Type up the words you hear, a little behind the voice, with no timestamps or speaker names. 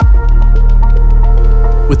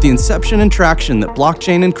With the inception and traction that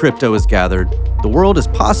blockchain and crypto has gathered, the world is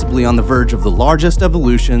possibly on the verge of the largest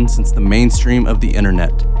evolution since the mainstream of the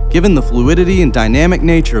internet. Given the fluidity and dynamic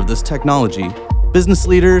nature of this technology, business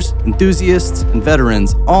leaders, enthusiasts, and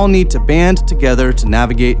veterans all need to band together to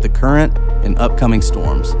navigate the current and upcoming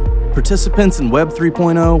storms. Participants in Web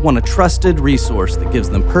 3.0 want a trusted resource that gives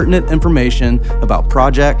them pertinent information about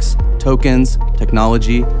projects, tokens,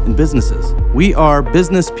 technology, and businesses. We are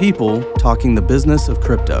business people talking the business of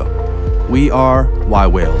crypto. We are Y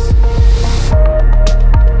Whales.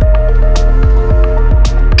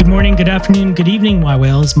 Good morning, good afternoon, good evening, Y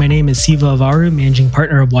Whales. My name is Siva Avaru, managing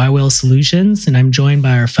partner of Y Whales Solutions, and I'm joined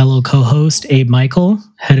by our fellow co-host, Abe Michael,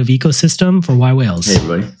 head of ecosystem for Y Whales. Hey,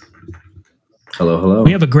 everybody. Hello.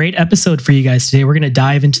 We have a great episode for you guys today. We're going to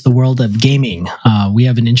dive into the world of gaming. We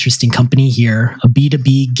have an interesting company here, a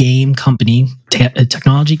B2B game company, a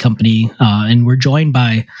technology company, and we're joined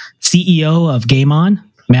by CEO of GameOn,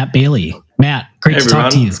 Matt Bailey. Matt, great to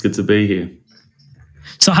talk to you. It's good to be here.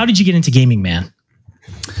 So how did you get into gaming, man?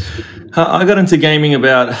 I got into gaming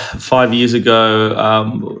about 5 years ago,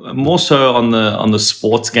 more so on the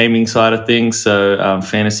sports gaming side of things. So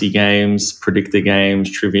fantasy games, predictor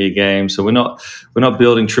games, trivia games. So we're not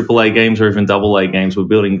building AAA games or even AA games. We're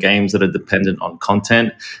building games that are dependent on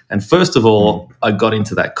content. And first of all, I got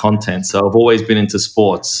into that content. So I've always been into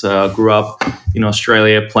sports. I grew up in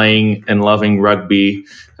Australia playing and loving rugby.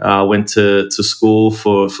 Went to school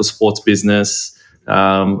for sports business.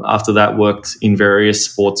 After that, worked in various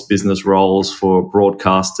sports business roles for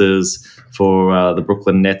broadcasters, for the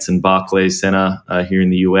Brooklyn Nets and Barclays Center here in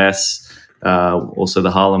the US, also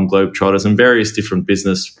the Harlem Globetrotters, and various different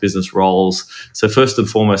business roles. So first and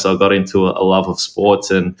foremost, I got into a love of sports,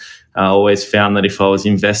 and I always found that if I was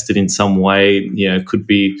invested in some way, it could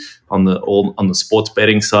be on the sports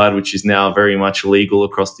betting side, which is now very much legal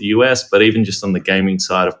across the US, but even just on the gaming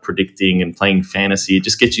side of predicting and playing fantasy, it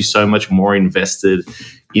just gets you so much more invested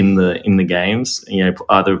in the games.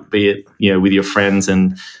 Either be it with your friends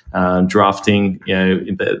and drafting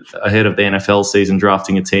ahead of the NFL season,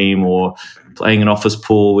 drafting a team, or playing an office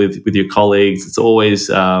pool with your colleagues. It's always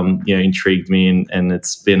intrigued me, and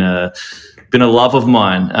it's been a love of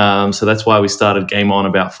mine. So that's why we started GameOn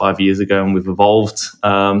about 5 years ago, and we've evolved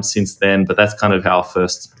since then. But that's kind of how I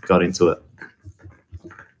first got into it.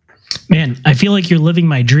 Man, I feel like you're living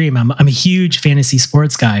my dream. I'm a huge fantasy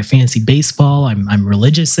sports guy. Fantasy baseball, I'm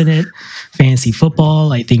religious in it. Fantasy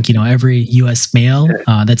football, I think every U.S. male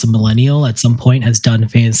that's a millennial at some point has done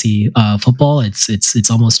fantasy football.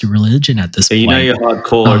 It's almost a religion at this point. You're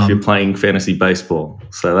hardcore if you're playing fantasy baseball.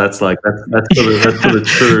 So that's for the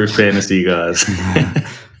true fantasy guys.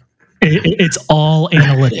 It's all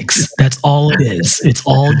analytics. That's all it is. It's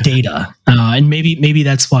all data, and maybe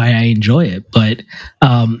that's why I enjoy it. But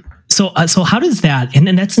So how does that, and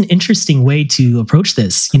then that's an interesting way to approach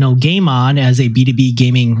this, GameOn as a B2B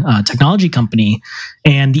gaming technology company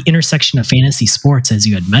and the intersection of fantasy sports, as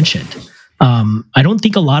you had mentioned. I don't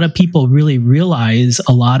think a lot of people really realize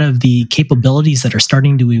a lot of the capabilities that are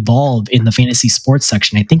starting to evolve in the fantasy sports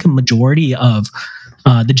section. I think a majority of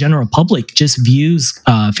the general public just views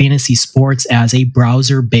fantasy sports as a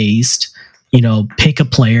browser-based, pick a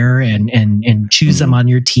player and choose them on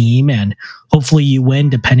your team, and hopefully you win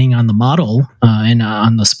depending on the model and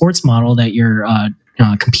on the sports model that you're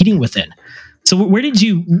competing within. So where did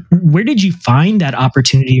you find that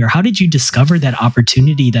opportunity, or how did you discover that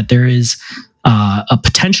opportunity that there is a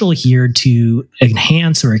potential here to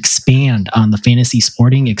enhance or expand on the fantasy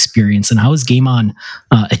sporting experience, and how is GameOn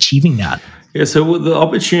achieving that? Yeah, so the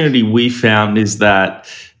opportunity we found is that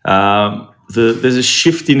there's a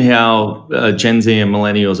shift in how Gen Z and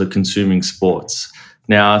millennials are consuming sports.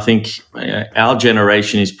 Now, I think our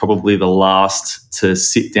generation is probably the last to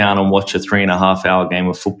sit down and watch a 3.5 hour game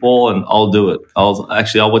of football, and I'll do it. I'll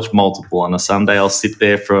watch multiple. On a Sunday, I'll sit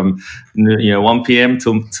there from 1 p.m.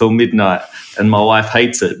 till midnight, and my wife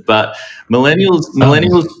hates it. But millennials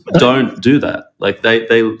don't do that. Like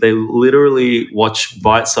they literally watch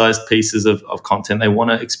bite-sized pieces of content. They want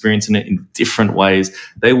to experience it in different ways.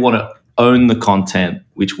 They want to own the content,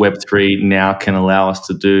 which Web3 now can allow us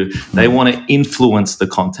to do. They want to influence the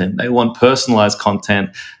content. They want personalized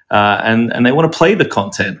content, and they want to play the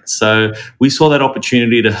content. So we saw that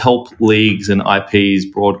opportunity to help leagues and IPs,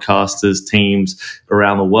 broadcasters, teams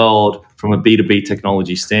around the world from a B2B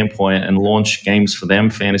technology standpoint, and launch games for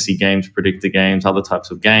them, fantasy games, predictor games, other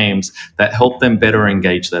types of games that help them better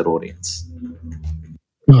engage that audience.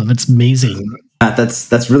 Oh, that's amazing.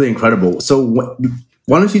 That's really incredible. So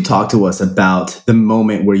Why don't you talk to us about the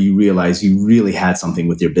moment where you realized you really had something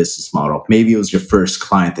with your business model? Maybe it was your first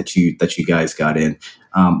client that you guys got in.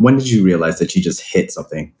 When did you realize that you just hit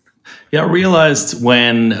something? Yeah, I realized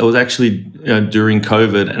when it was actually during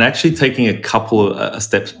COVID, and actually taking a couple of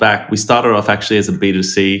steps back. We started off actually as a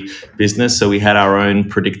B2C business. So we had our own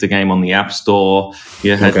predictor game on the App Store.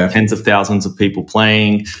 You had tens of thousands of people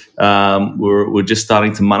playing. We're just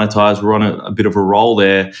starting to monetize. We're on a bit of a roll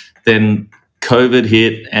there. Then COVID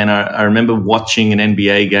hit, and I remember watching an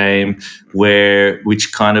NBA game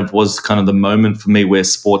which kind of was the moment for me where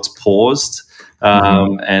sports paused.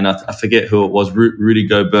 And I forget who it was. Rudy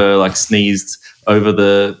Gobert sneezed over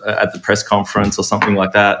at the press conference or something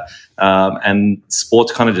like that, and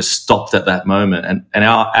sports kind of just stopped at that moment. And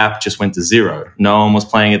our app just went to zero. No one was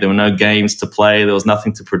playing it. There were no games to play. There was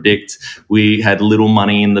nothing to predict. We had little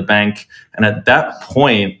money in the bank, and at that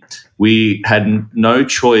point, we had no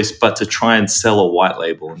choice but to try and sell a white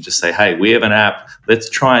label and just say, hey, we have an app. Let's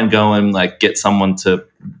try and go and get someone to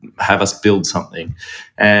have us build something.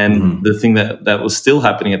 And the thing that was still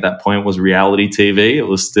happening at that point was reality TV. It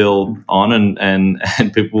was still on and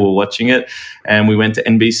people were watching it. And we went to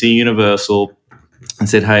NBC Universal and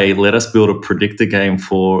said, hey, let us build a predictor game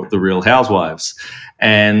for the Real Housewives.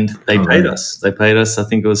 And they paid us. They paid us, I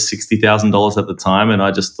think it was $60,000 at the time. And I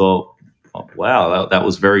just thought, oh, wow, that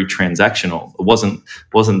was very transactional. It wasn't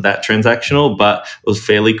that transactional, but it was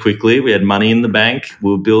fairly quickly. We had money in the bank.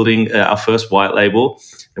 We were building our first white label,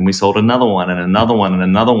 and we sold another one and another one and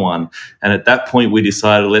another one. And at that point, we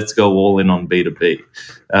decided, let's go all in on B2B.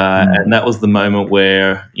 And that was the moment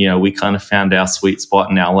where, we kind of found our sweet spot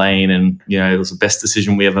in our lane, and, it was the best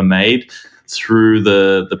decision we ever made. Through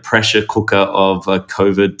the pressure cooker of a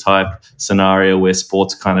COVID type scenario where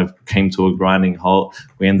sports kind of came to a grinding halt,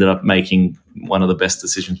 we ended up making one of the best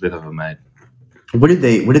decisions we've ever made. What did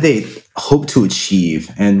they hope to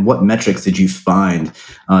achieve, and what metrics did you find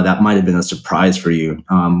that might have been a surprise for you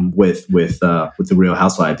with the Real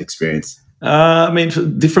Housewives experience?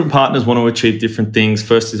 Different partners want to achieve different things.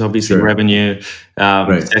 First is obviously revenue.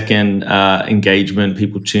 Second, engagement,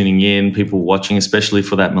 people tuning in, people watching, especially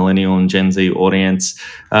for that millennial and Gen Z audience.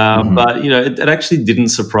 But, it actually didn't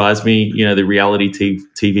surprise me, the reality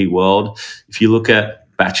TV world. If you look at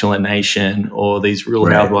Bachelor Nation or these Real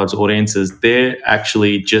Housewives audiences, they're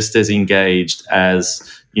actually just as engaged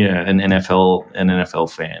as an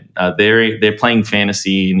NFL fan. They're playing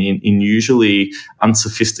fantasy in usually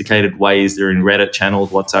unsophisticated ways. They're in Reddit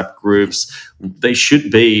channels, WhatsApp groups. They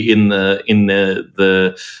should be in the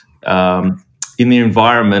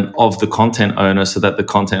environment of the content owner, so that the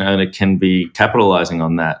content owner can be capitalizing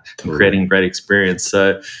on that and creating a great experience.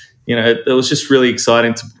 So, it was just really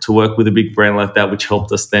exciting to work with a big brand like that, which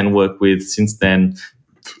helped us then work with, since then,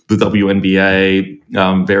 the WNBA,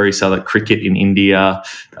 various other cricket in India.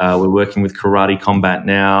 We're working with Karate Combat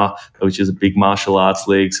now, which is a big martial arts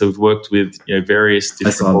league. So we've worked with various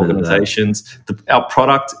different organizations. Our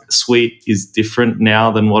product suite is different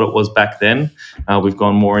now than what it was back then. We've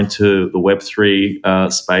gone more into the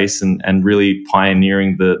Web3 space and really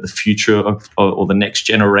pioneering the future of, or the next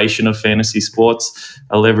generation of fantasy sports,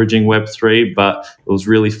 leveraging Web3. But it was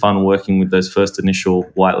really fun working with those first initial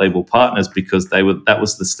white label partners, because that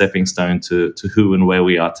was the stepping stone to who and where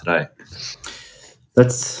we are today.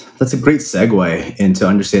 That's a great segue into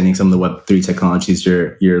understanding some of the Web3 technologies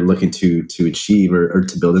you're looking to achieve or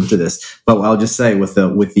to build into this. But I'll just say with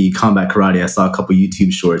the combat karate, I saw a couple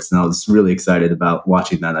YouTube shorts and I was really excited about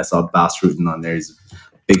watching that. I saw Bas Rutten on there. He's a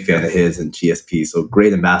big fan of his and GSP. So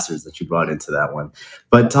great ambassadors that you brought into that one.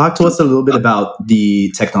 But talk to us a little bit about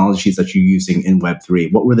the technologies that you're using in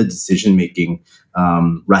Web3. What were the decision-making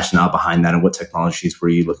rationale behind that, and what technologies were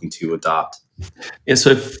you looking to adopt? Yeah,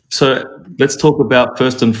 so let's talk about,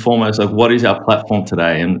 first and foremost, what is our platform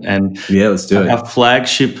today? And yeah, let's do it. Our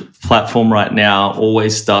flagship platform right now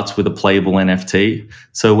always starts with a playable NFT.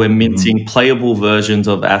 So we're minting playable versions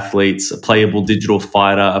of athletes, a playable digital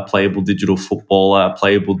fighter, a playable digital footballer, a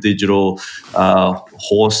playable digital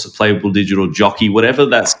horse, a playable digital jockey, whatever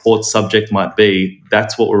that sports subject might be.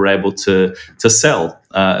 That's what we're able to sell.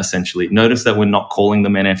 Essentially, notice that we're not calling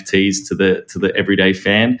them NFTs to the everyday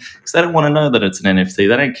fan, because they don't want to know that it's an NFT. They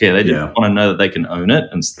don't care. They just want to know that they can own it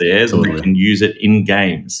and it's theirs, and they can use it in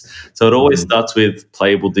games. So it always starts with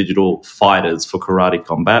playable digital fighters for Karate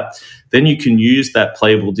Combat. Then you can use that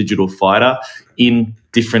playable digital fighter in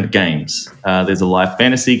different games. There's a live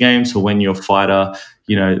fantasy game, so when your fighter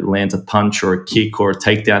lands a punch or a kick or a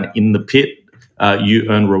takedown in the pit, you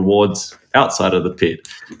earn rewards outside of the pit.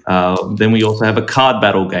 Then we also have a card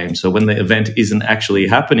battle game. So when the event isn't actually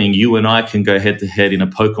happening, you and I can go head to head in a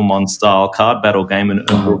Pokemon style card battle game and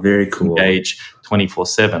earn very cool. Engage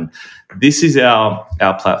 24/7. This is our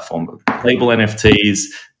platform. Playable NFTs,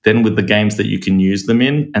 then with the games that you can use them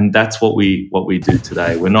in, and that's what we do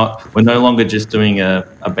today. We're no longer just doing a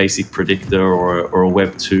basic predictor or a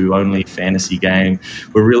Web2 only fantasy game.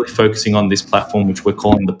 We're really focusing on this platform, which we're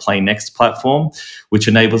calling the Play Next platform, which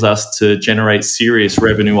enables us to generate serious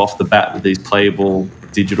revenue off the bat with these playable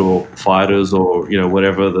digital fighters, or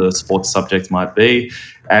whatever the sports subject might be,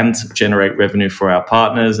 and generate revenue for our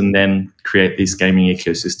partners, and then create this gaming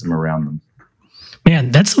ecosystem around them.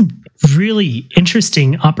 Man, that's a really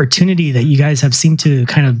interesting opportunity that you guys have seemed to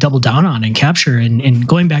kind of double down on and capture. And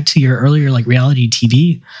going back to your earlier like reality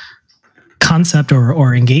TV concept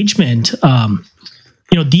or engagement,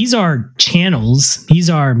 these are channels, these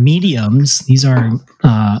are mediums, these are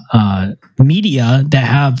media that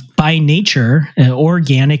have by nature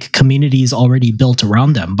organic communities already built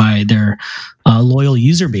around them by their loyal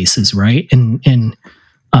user bases, right? And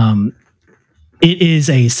it is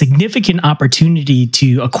a significant opportunity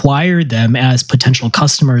to acquire them as potential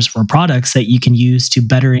customers for products that you can use to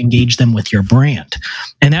better engage them with your brand.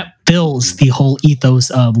 And that fills the whole ethos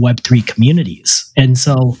of Web3 communities. And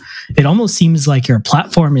so it almost seems like your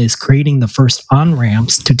platform is creating the first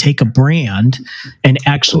on-ramps to take a brand and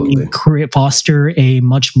actually foster a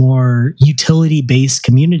much more utility-based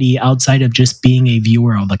community outside of just being a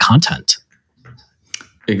viewer of the content.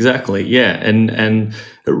 Exactly, yeah, and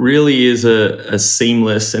it really is a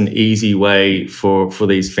seamless and easy way for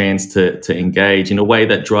these fans to engage in a way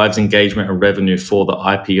that drives engagement and revenue for the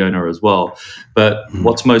IP owner as well. But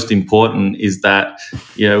what's most important is that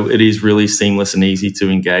it is really seamless and easy to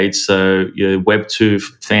engage. So Web2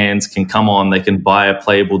 fans can come on, they can buy a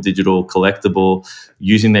playable digital collectible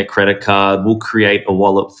using their credit card. We'll create a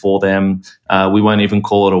wallet for them. We won't even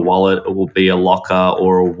call it a wallet. It will be a locker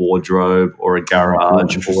or a wardrobe or a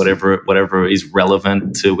garage or whatever is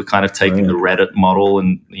relevant to. We're kind of taking the Reddit model,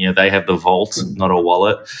 and they have the vault, not a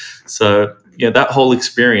wallet. So that whole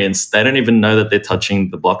experience, they don't even know that they're touching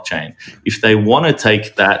the blockchain. If they want to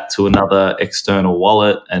take that to another external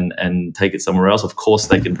wallet and take it somewhere else, of course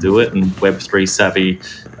they can do it, and Web3 savvy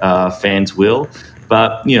fans will.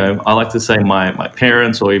 But, I like to say my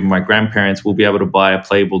parents or even my grandparents will be able to buy a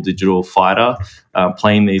playable digital fighter,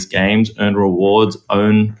 playing these games, earn rewards,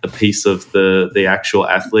 own a piece of the actual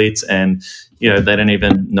athletes, and, they don't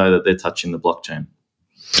even know that they're touching the blockchain.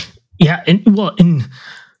 Yeah, and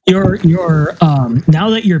your now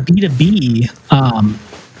that you're B2B,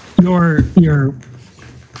 your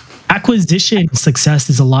acquisition success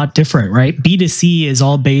is a lot different, right? B2C is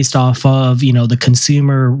all based off of the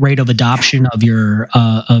consumer rate of adoption of your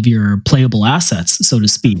playable assets, so to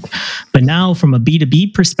speak. But now, from a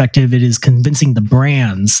B2B perspective, it is convincing the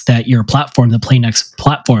brands that your platform, the PlayNext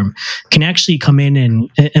platform, can actually come in and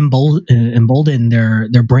embolden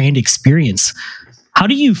their brand experience. How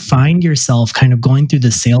do you find yourself kind of going through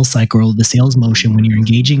the sales cycle, the sales motion, when you're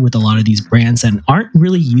engaging with a lot of these brands that aren't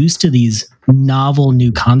really used to these novel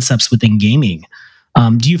new concepts within gaming?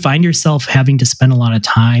 Do you find yourself having to spend a lot of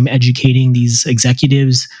time educating these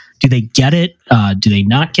executives? Do they get it? Do they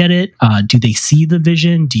not get it? Do they see the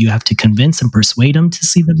vision? Do you have to convince and persuade them to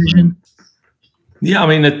see the vision? Yeah,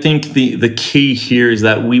 I think the key here is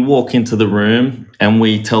that we walk into the room and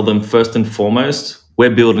we tell them, first and foremost, we're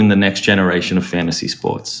building the next generation of fantasy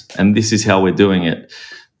sports, and this is how we're doing it.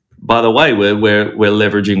 By the way, we're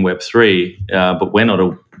leveraging Web3, but we're not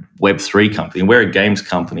a Web3 company. We're a games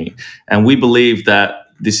company, and we believe that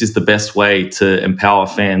this is the best way to empower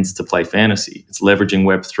fans to play fantasy. It's leveraging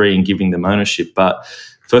Web3 and giving them ownership. But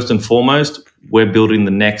first and foremost, we're building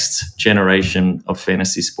the next generation of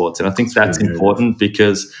fantasy sports, and I think that's important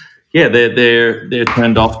because they're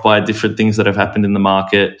turned off by different things that have happened in the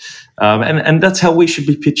market. And that's how we should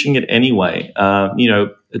be pitching it anyway.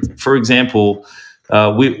 For example,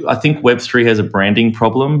 I think Web3 has a branding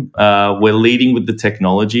problem. We're leading with the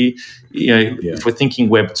technology. If we're thinking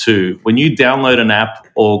Web2, when you download an app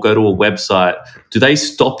or go to a website, do they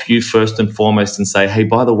stop you first and foremost and say, hey,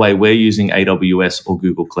 by the way, we're using AWS or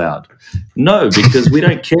Google Cloud? No, because we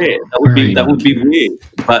don't care. That would be weird.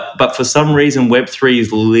 But for some reason, Web3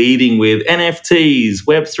 is leading with NFTs,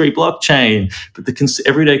 Web3 blockchain. But the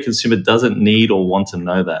everyday consumer doesn't need or want to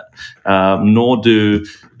know that. Nor do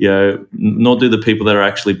the people that are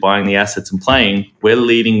actually buying the assets and playing. We're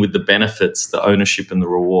leading with the benefits, the ownership, and the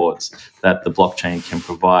rewards that the blockchain can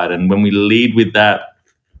provide. And when we lead with that,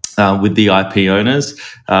 with the IP owners,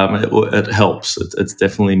 it helps. It's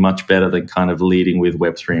definitely much better than kind of leading with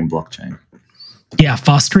Web3 and blockchain. Yeah,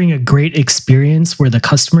 fostering a great experience where the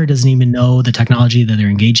customer doesn't even know the technology that they're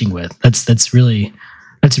engaging with. That's really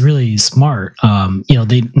That's really smart.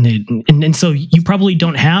 And so you probably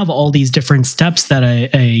don't have all these different steps that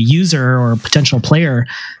a user or a potential player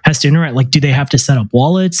has to interact. Like, do they have to set up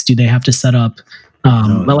wallets? Do they have to set up?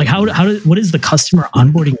 But like, what does the customer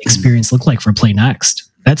onboarding experience look like for Play Next?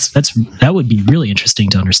 That would be really interesting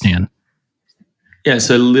to understand. Yeah,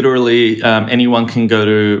 so literally anyone can go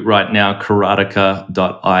to right now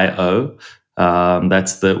karateka.io.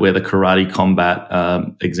 That's where the karate combat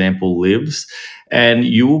example lives, and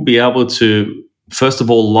you will be able to first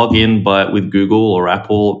of all log in with Google or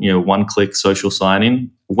Apple. One-click social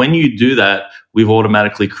sign-in. When you do that, we've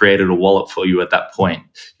automatically created a wallet for you. At that point,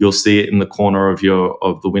 you'll see it in the corner of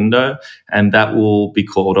the window, and that will be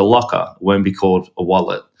called a locker. It won't be called a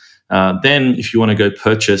wallet. Then, if you want to go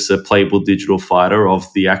purchase a playable digital fighter of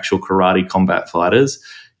the actual karate combat fighters,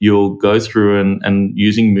 you'll go through and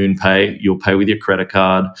using MoonPay, you'll pay with your credit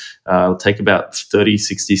card. It'll take about 30,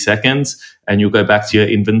 60 seconds, and you'll go back to your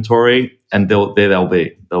inventory, and they'll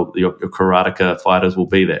be. Your Karateka fighters will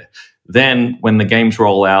be there. Then, when the games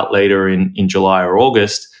roll out later in July or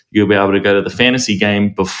August, you'll be able to go to the fantasy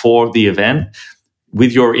game before the event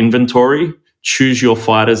with your inventory, choose your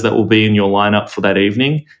fighters that will be in your lineup for that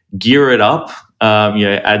evening, gear it up,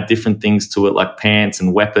 add different things to it like pants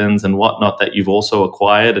and weapons and whatnot that you've also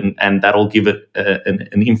acquired, and that'll give it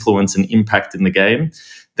an influence and impact in the game.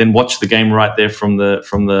 Then watch the game right there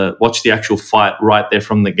watch the actual fight right there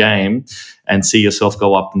from the game, and see yourself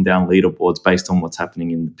go up and down leaderboards based on what's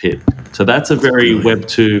happening in the pit. So that's a very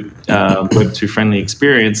Web2 friendly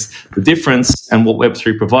experience. The difference and what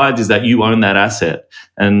Web3 provides is that you own that asset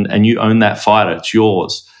and you own that fighter. It's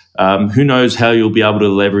yours. Who knows how you'll be able to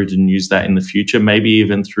leverage and use that in the future, maybe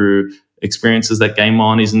even through experiences that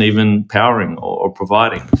GameOn isn't even powering or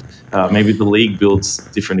providing. Maybe the league builds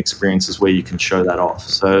different experiences where you can show that off.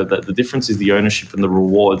 So that the difference is the ownership and the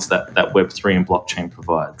rewards that Web3 and blockchain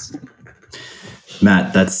provides.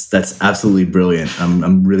 Matt, that's absolutely brilliant.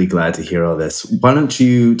 I'm really glad to hear all this. Why don't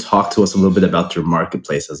you talk to us a little bit about your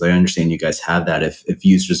marketplaces? I understand you guys have that if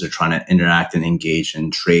users are trying to interact and engage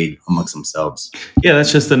and trade amongst themselves. Yeah,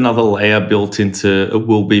 that's just another layer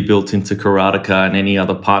will be built into Karateka and any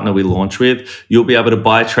other partner we launch with. You'll be able to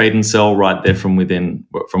buy, trade, and sell right there from within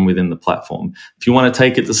the platform. If you want to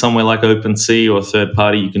take it to somewhere like OpenSea or a third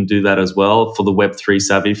party, you can do that as well. For the Web3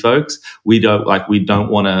 savvy folks, we don't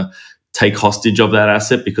want to take hostage of that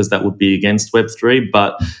asset because that would be against Web3.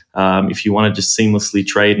 But if you want to just seamlessly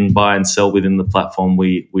trade and buy and sell within the platform,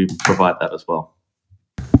 we provide that as well.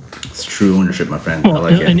 It's true ownership, my friend. Well,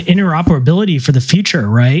 I like it. And interoperability for the future,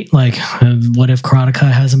 right? Like, what if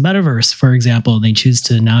Karateka has a metaverse, for example, and they choose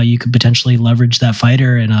to now you could potentially leverage that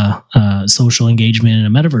fighter in a social engagement in a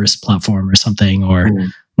metaverse platform or something, or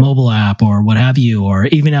mobile app or what have you, or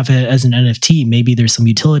even if it as an NFT, maybe there's some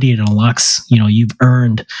utility it unlocks, you've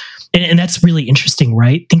earned. And that's really interesting,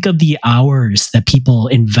 right? Think of the hours that people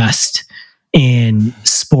invest in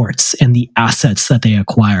sports and the assets that they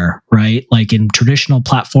acquire, right? Like in traditional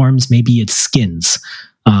platforms, maybe it's skins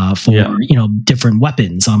for different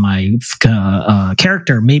weapons on my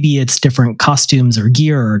character. Maybe it's different costumes or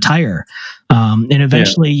gear or attire. And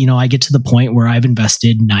eventually, I get to the point where I've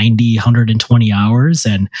invested 90, 120 hours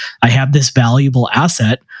and I have this valuable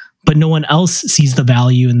asset, but no one else sees the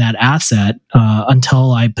value in that asset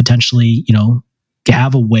until I potentially,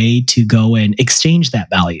 have a way to go and exchange that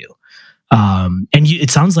value.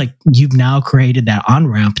 It sounds like you've now created that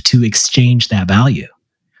on-ramp to exchange that value.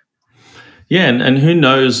 Yeah, and who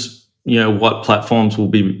knows, what platforms will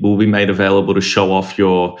be made available to show off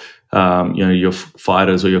your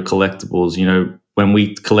fighters or your collectibles. When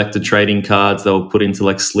we collected trading cards, they were put into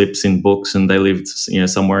like slips in books, and they lived,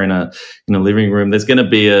 somewhere in a living room. There's going to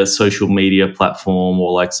be a social media platform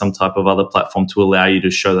or like some type of other platform to allow you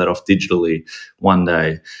to show that off digitally one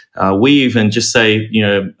day. We even just say,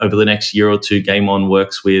 over the next year or two, GameOn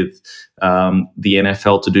works with the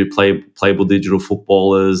NFL to do playable digital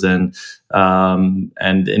footballers and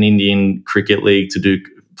an Indian cricket league to do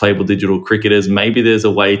playable digital cricketers. Maybe there's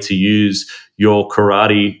a way to use your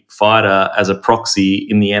karate fighter as a proxy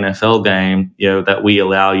in the NFL game, that we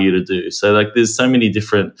allow you to do. So like there's so many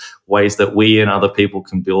different ways that we and other people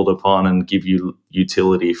can build upon and give you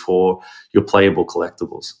utility for your playable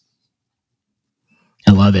collectibles.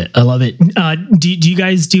 I love it. Do you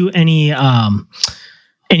guys do any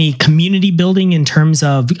community building in terms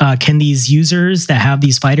of can these users that have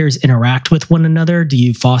these fighters interact with one another? Do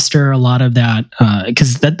you foster a lot of that?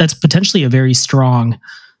 Because that's potentially a very strong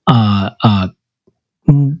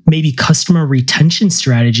maybe customer retention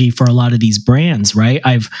strategy for a lot of these brands, right?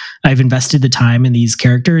 I've invested the time in these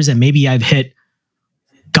characters, and maybe I've hit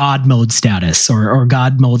God mode status or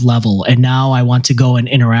God mode level, and now I want to go and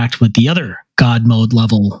interact with the other God mode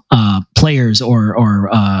level players or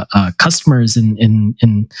customers in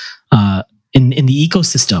the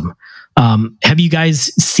ecosystem. Have you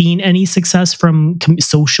guys seen any success from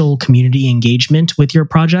social community engagement with your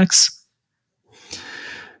projects?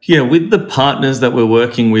 Yeah, with the partners that we're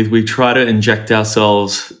working with, we try to inject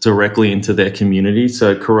ourselves directly into their community.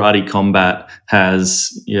 So Karate Combat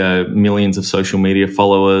has millions of social media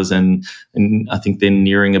followers, and I think they're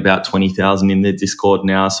nearing about 20,000 in their Discord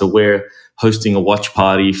now. So we're hosting a watch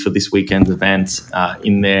party for this weekend's event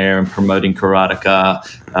in there and promoting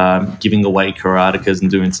karateka, giving away karatekas and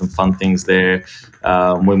doing some fun things there.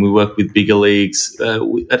 When we work with bigger leagues,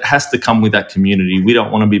 it has to come with that community. We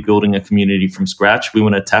don't want to be building a community from scratch. We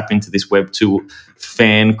want to tap into this Web2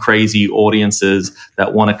 fan crazy audiences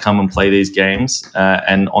that want to come and play these games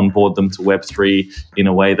and onboard them to Web3 in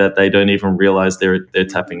a way that they don't even realize they're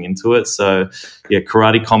tapping into it. So yeah,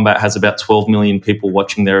 Karate Combat has about 12 million people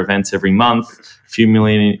watching their events every month, a few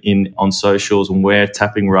million on socials, and we're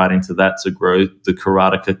tapping right into that to grow the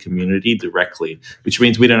karateka community directly, which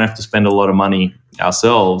means we don't have to spend a lot of money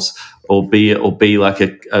ourselves or be like a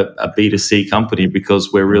B2C company,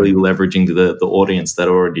 because we're really leveraging the audience that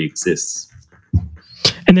already exists.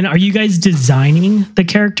 And then are you guys designing the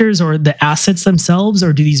characters or the assets themselves,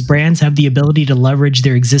 or do these brands have the ability to leverage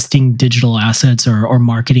their existing digital assets or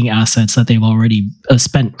marketing assets that they've already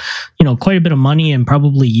spent, quite a bit of money and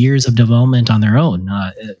probably years of development on their own?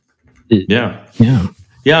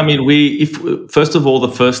 Yeah, I mean, first of all,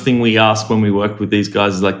 the first thing we ask when we work with these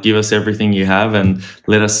guys is like, give us everything you have and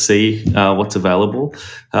let us see what's available.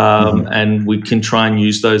 And we can try and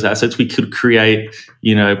use those assets. We could create,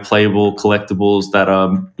 playable collectibles that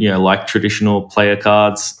are, like traditional player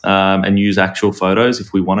cards and use actual photos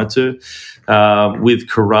if we wanted to. With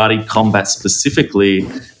Karate Combat specifically,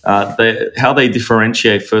 how they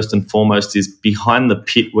differentiate first and foremost is behind the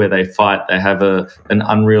pit where they fight, they have an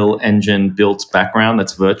Unreal Engine built background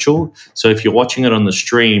that's virtual. So if you're watching it on the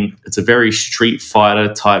stream, it's a very Street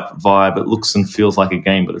Fighter type vibe. It looks and feels like a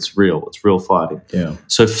game, but it's real. It's real fighting. Yeah.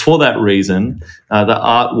 So for that reason, the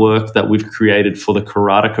artwork that we've created for the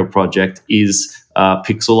Karateka project is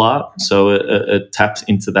pixel art. So it taps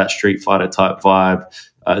into that Street Fighter type vibe.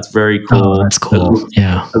 It's very cool. Oh, that's cool.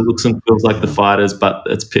 It looks and feels like the fighters, but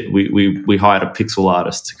we hired a pixel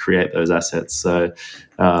artist to create those assets. So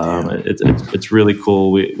it's really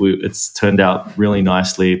cool. It's turned out really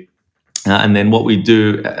nicely. And then what we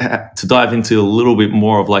do to dive into a little bit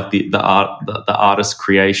more of like the artist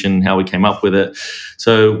creation, how we came up with it.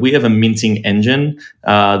 So we have a minting engine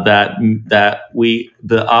that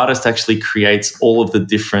the artist actually creates all of the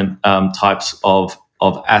different types of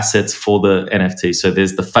assets for the NFT. So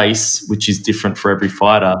there's the face, which is different for every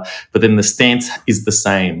fighter, but then the stance is the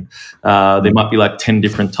same. There might be like 10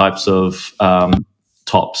 different types of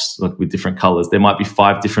tops, like with different colors. There might be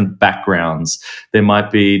 5 different backgrounds. There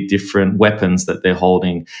might be different weapons that they're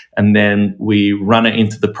holding. And then we run it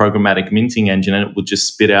into the programmatic minting engine, and it will just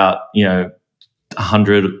spit out,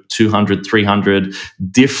 100, 200, 300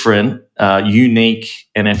 different unique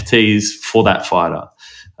NFTs for that fighter.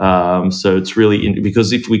 So it's really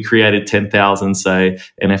because if we created 10,000, say,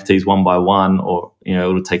 NFTs one by one, or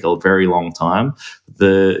it'll take a very long time.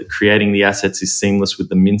 Creating the assets is seamless with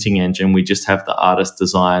the minting engine. We just have the artist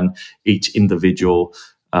design each individual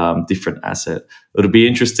different asset. It'll be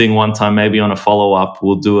interesting one time, maybe on a follow up,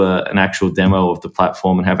 we'll do an actual demo of the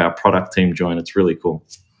platform and have our product team join. It's really cool.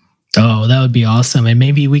 Oh, that would be awesome. And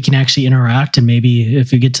maybe we can actually interact, and maybe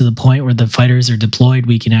if we get to the point where the fighters are deployed,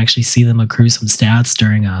 we can actually see them accrue some stats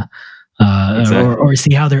during exactly. or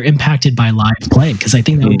see how they're impacted by live play, because I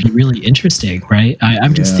think that would be really interesting, right?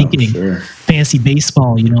 I'm just thinking fantasy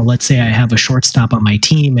baseball, let's say I have a shortstop on my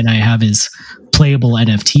team and I have his playable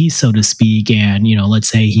NFT, so to speak, and, let's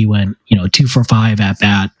say he went, 2 for 5 at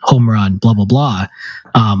bat, home run, blah, blah, blah.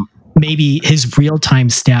 Maybe his real-time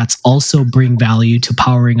stats also bring value to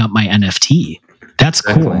powering up my NFT. That's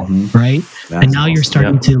cool, right? That's and now awesome. You're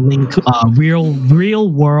starting to link real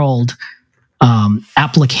world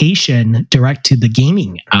application direct to the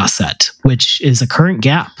gaming asset, which is a current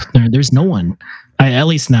gap. There's no one, at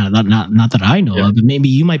least not that I know of. Maybe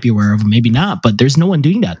you might be aware of, maybe not, but there's no one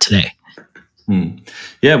doing that today.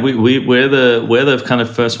 Yeah, we're the kind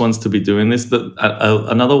of first ones to be doing this.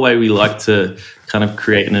 Another way we like to kind of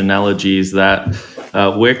create an analogy is that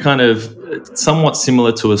we're kind of somewhat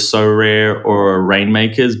similar to a SoRare or a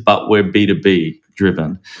Rainmakers, but we're B2B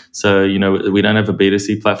driven. So, we don't have a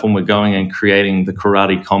B2C platform. We're going and creating the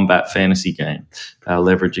Karate Combat fantasy game,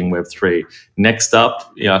 leveraging Web3. Next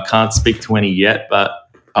up, I can't speak to any yet, but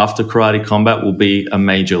after Karate Combat will be a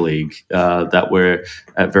major league that we're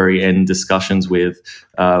at very end discussions with.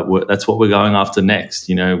 That's what we're going after next.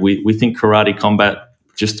 We think Karate Combat,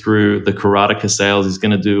 just through the Karateka sales, is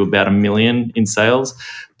going to do about $1 million in sales.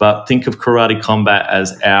 But think of Karate Combat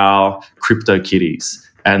as our crypto kitties.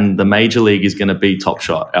 And the major league is going to be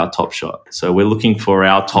our Top Shot. So we're looking for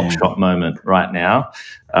our Top Shot moment right now.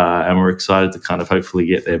 And we're excited to kind of hopefully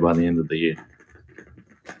get there by the end of the year.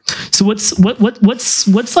 So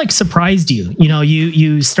what's like surprised you?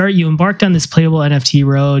 You embarked on this playable NFT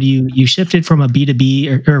road. You shifted from a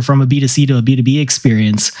B2B or from a B2C to a B2B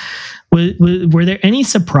experience. Were there any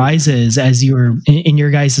surprises as you were in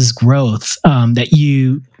your guys' growth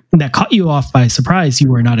that caught you off by surprise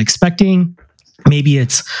you were not expecting? Maybe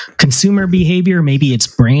it's consumer behavior, maybe it's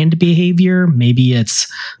brand behavior, maybe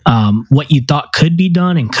it's what you thought could be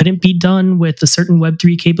done and couldn't be done with a certain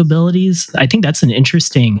Web3 capabilities. I think that's an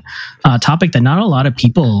interesting topic that not a lot of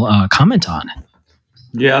people comment on.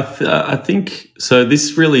 Yeah, I think so.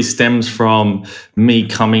 This really stems from me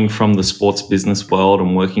coming from the sports business world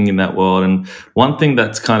and working in that world. And one thing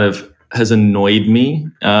that's kind of has annoyed me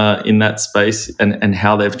in that space and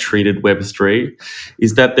how they've treated Web3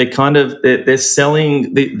 is that they're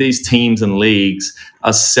selling these teams and leagues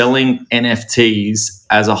are selling NFTs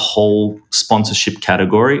as a whole sponsorship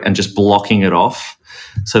category and just blocking it off.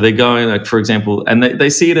 So they're going, like, for example, and they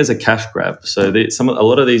see it as a cash grab. So a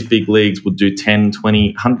lot of these big leagues would do $10,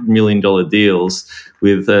 $20, $100 million deals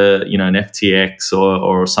with an FTX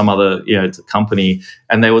or some other company,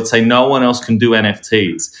 and they would say no one else can do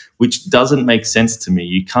NFTs, which doesn't make sense to me.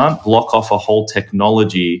 You can't block off a whole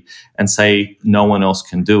technology and say no one else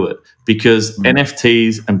can do it, because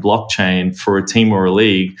NFTs and blockchain for a team or a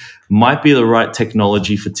league might be the right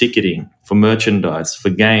technology for ticketing, for merchandise, for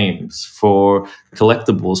games, for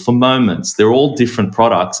collectibles, for moments. They're all different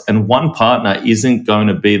products, and one partner isn't going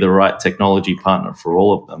to be the right technology partner for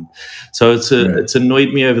all of them. So it's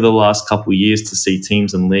annoyed me over the last couple of years to see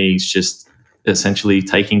teams and leagues just essentially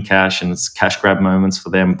taking cash, and it's cash grab moments for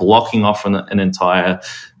them, blocking off an entire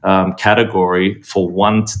category for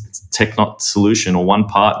one techno solution or one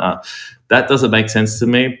partner. That doesn't make sense to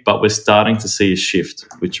me, but we're starting to see a shift,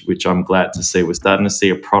 which I'm glad to see. We're starting to see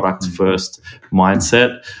a product-first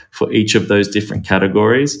mindset for each of those different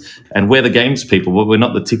categories. And we're the games people, but we're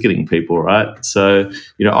not the ticketing people, right? So,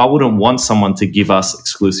 I wouldn't want someone to give us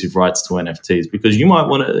exclusive rights to NFTs, because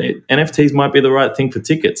NFTs might be the right thing for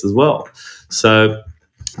tickets as well. So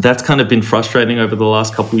that's kind of been frustrating over the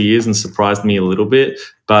last couple of years and surprised me a little bit,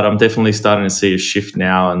 but I'm definitely starting to see a shift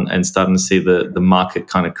now and starting to see the market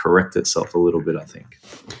kind of correct itself a little bit, I think.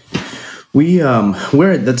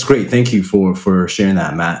 That's great. Thank you for sharing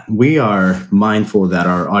that, Matt. We are mindful that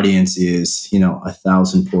our audience is,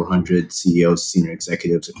 1,400 CEOs, senior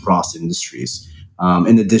executives across industries.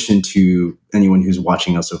 In addition to anyone who's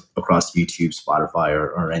watching us across YouTube, Spotify,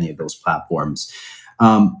 or any of those platforms.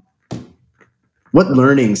 What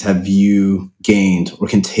learnings have you gained or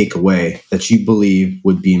can take away that you believe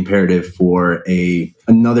would be imperative for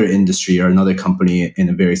another industry or another company in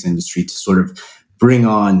a various industry to sort of bring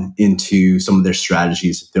on into some of their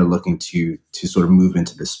strategies if they're looking to sort of move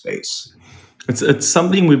into this space? It's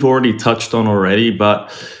something we've already touched on already,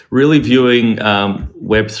 but really viewing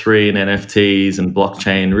Web3 and NFTs and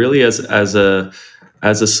blockchain really as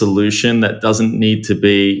a solution that doesn't need to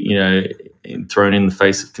be, thrown in the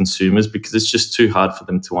face of consumers, because it's just too hard for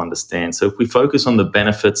them to understand. So if we focus on the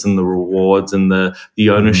benefits and the rewards and the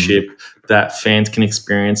ownership that fans can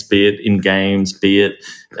experience, be it in games, be it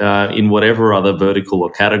in whatever other vertical or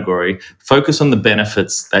category, focus on the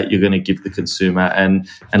benefits that you're going to give the consumer and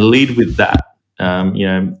lead with that. And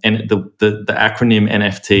the acronym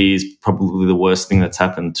NFT is probably the worst thing that's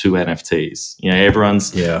happened to NFTs. Everyone's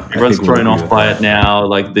thrown off by it now.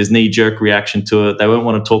 Like, there's knee-jerk reaction to it. They won't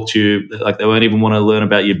want to talk to you. Like, they won't even want to learn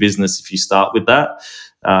about your business if you start with that.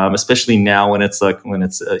 Especially now when it's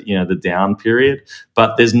the down period.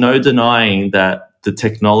 But there's no denying that the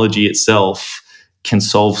technology itself can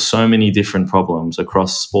solve so many different problems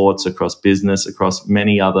across sports, across business, across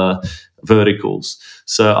many other verticals.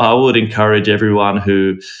 So I would encourage everyone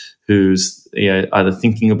who's either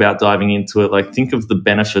thinking about diving into it, like, think of the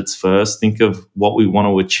benefits first. Think of what we want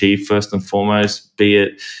to achieve first and foremost. Be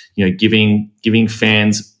it giving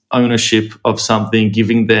fans ownership of something,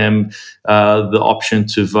 giving them the option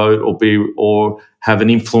to vote or have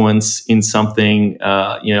an influence in something.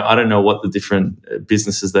 I don't know what the different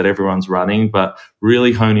businesses that everyone's running, but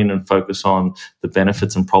really hone in and focus on the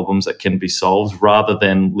benefits and problems that can be solved, rather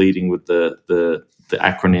than leading with the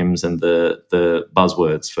acronyms and the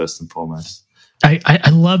buzzwords first and foremost. I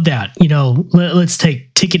love that. Let's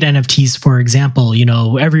take ticket NFTs, for example.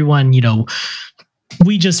 Everyone,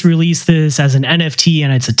 we just released this as an NFT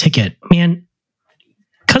and it's a ticket. Man,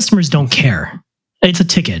 customers don't care. It's a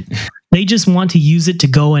ticket. They just want to use it to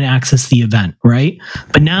go and access the event, right?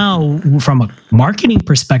 But now, from a marketing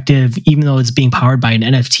perspective, even though it's being powered by an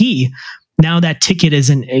NFT, now that ticket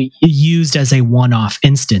isn't used as a one-off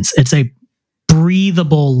instance. It's a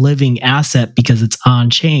breathable living asset because it's on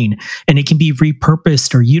chain, and it can be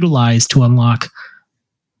repurposed or utilized to unlock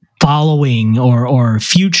following or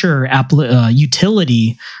future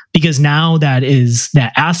utility, because now that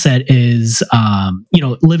asset is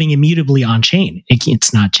living immutably on chain.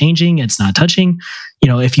 It's not changing, it's not touching.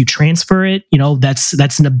 If you transfer it,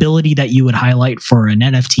 that's an ability that you would highlight for an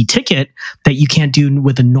NFT ticket that you can't do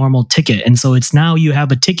with a normal ticket. And so it's now you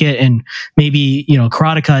have a ticket, and maybe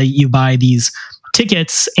Karateka, you buy these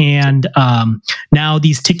tickets, and now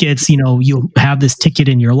these tickets, you have this ticket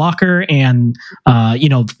in your locker, and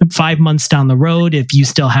 5 months down the road, if you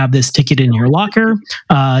still have this ticket in your locker,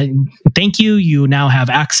 thank you, you now have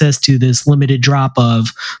access to this limited drop of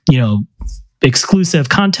exclusive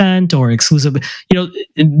content or exclusive,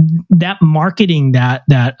 that marketing, that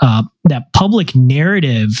public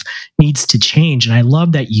narrative needs to change. And I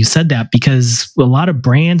love that you said that, because a lot of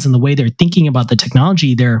brands and the way they're thinking about the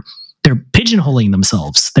technology, they're pigeonholing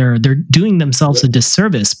themselves. They're doing themselves a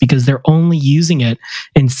disservice because they're only using it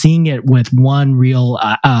and seeing it with one real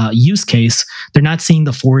use case. They're not seeing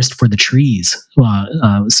the forest for the trees,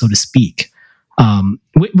 so to speak.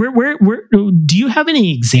 Where do you have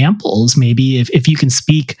any examples? Maybe if you can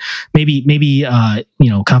speak, maybe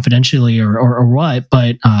confidentially or what,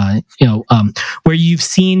 but where you've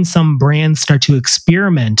seen some brands start to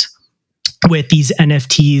experiment with these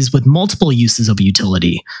NFTs with multiple uses of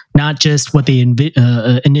utility, not just what they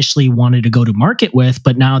initially wanted to go to market with,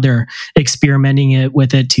 but now they're experimenting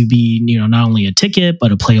with it to be, not only a ticket,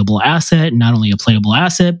 but a playable asset, and not only a playable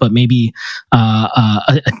asset, but maybe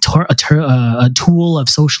a tool of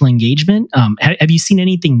social engagement. Have you seen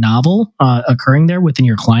anything novel occurring there within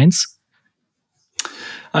your clients?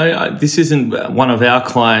 This isn't one of our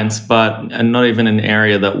clients, and not even an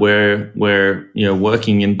area that we're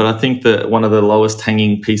working in. But I think that one of the lowest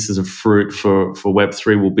hanging pieces of fruit for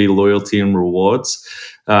Web3 will be loyalty and rewards.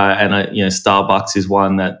 Starbucks is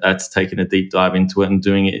one that's taken a deep dive into it and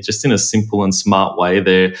doing it just in a simple and smart way.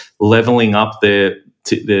 They're leveling up their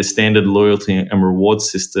standard loyalty and reward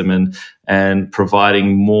system and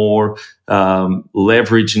providing more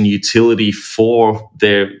leverage and utility for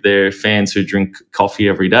their fans who drink coffee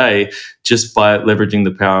every day, just by leveraging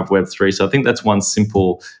the power of Web3. So I think that's one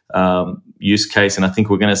simple use case, and I think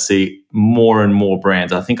we're going to see more and more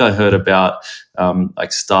brands. I think I heard about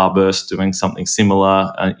like Starburst doing something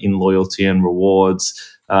similar in loyalty and rewards,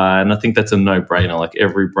 and I think that's a no-brainer. Like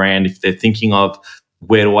every brand, if they're thinking of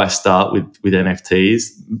where do I start with NFTs,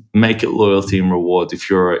 make it loyalty and rewards. If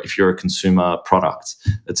you're a consumer product,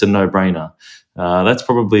 it's a no-brainer. That's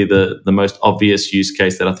probably the most obvious use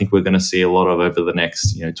case that I think we're going to see a lot of over the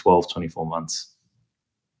next 12, 24 months.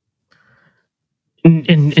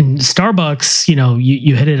 In Starbucks,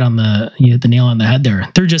 you hit it on you hit the nail on the head there.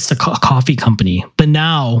 They're just a coffee company, but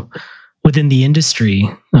now within the industry,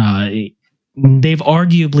 they've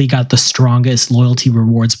arguably got the strongest loyalty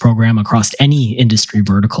rewards program across any industry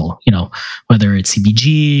vertical, whether it's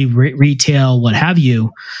CPG, retail, what have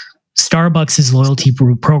you. Starbucks' loyalty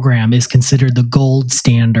program is considered the gold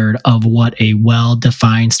standard of what a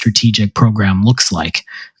well-defined strategic program looks like.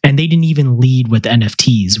 And they didn't even lead with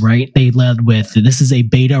NFTs, right? They led with, this is a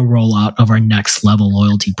beta rollout of our next level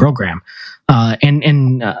loyalty program.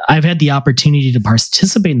 And I've had the opportunity to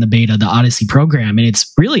participate in the beta, the Odyssey program, and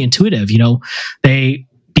it's really intuitive.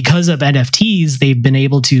 Because of NFTs, they've been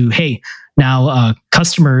able to, hey, now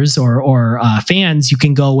customers or fans, you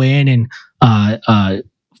can go in and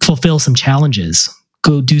fulfill some challenges,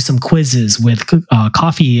 go do some quizzes with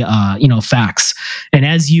coffee, facts. And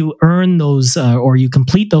as you earn those or you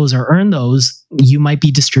complete those or earn those, you might be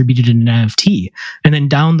distributed in an NFT. And then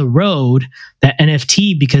down the road, that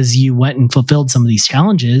NFT, because you went and fulfilled some of these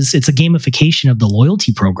challenges, it's a gamification of the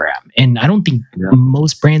loyalty program. And I don't think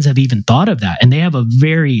most brands have even thought of that. And they have a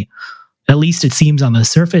very, at least it seems on the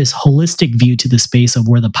surface, holistic view to the space of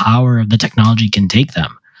where the power of the technology can take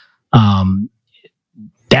them.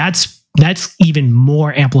 That's even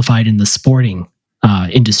more amplified in the sporting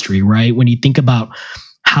industry, right? When you think about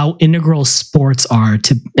how integral sports are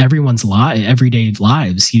to everyone's everyday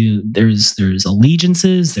lives. There's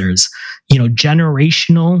allegiances, there's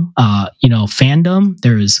generational fandom,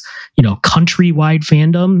 there's countrywide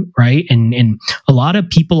fandom, right? And a lot of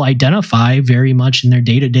people identify very much in their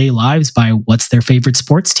day-to-day lives by what's their favorite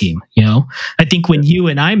sports team. I think when you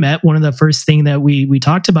and I met, one of the first thing that we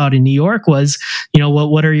talked about in New York was,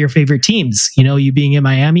 what are your favorite teams? You being in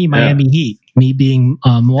Miami Heat, me being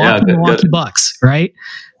Milwaukee Bucks, right?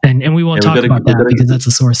 And we won't talk about that because that's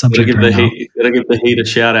a sore subject right now. Gotta give the Heat a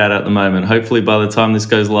shout out at the moment. Hopefully, by the time this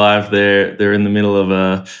goes live, they're in the middle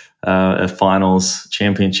of a finals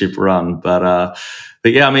championship run. But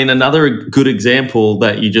yeah, I mean, another good example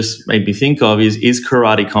that you just made me think of is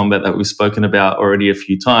Karate Combat that we've spoken about already a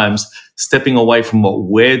few times. Stepping away from what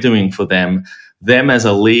we're doing for them. Them as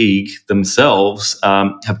a league themselves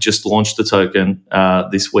have just launched the token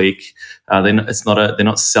this week. They're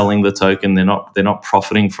not selling the token. They're not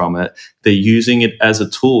profiting from it. They're using it as a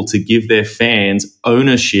tool to give their fans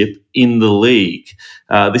ownership in the league.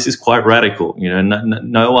 This is quite radical.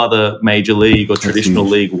 No other major league or traditional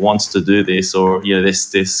league wants to do this, or they're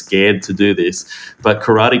scared to do this. But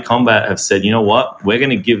Karate Combat have said, you know what, we're going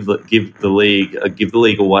to give the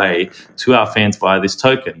league away to our fans via this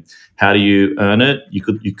token. How do you earn it? You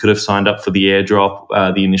could have signed up for the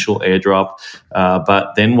airdrop, the initial airdrop,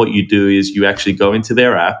 but then what you do is you actually go into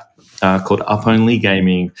their app called Up Only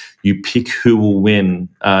Gaming. You pick who will win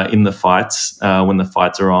in the fights when the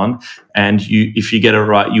fights are on, and if you get it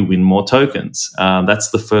right, you win more tokens. That's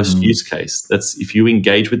the first use case. That's if you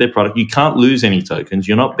engage with their product, you can't lose any tokens.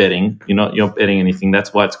 You're not betting. You're not betting anything.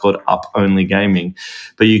 That's why it's called Up Only Gaming.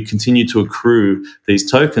 But you continue to accrue these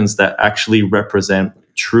tokens that actually represent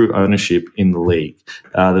true ownership in the league.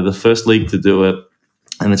 They're the first league to do it.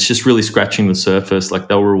 And it's just really scratching the surface. Like,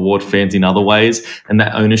 they'll reward fans in other ways, and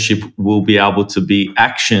that ownership will be able to be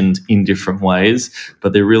actioned in different ways.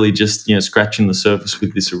 But they're really just scratching the surface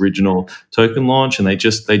with this original token launch. And they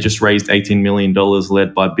just raised $18 million,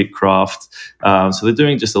 led by Bitcraft. So they're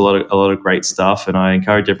doing just a lot of great stuff. And I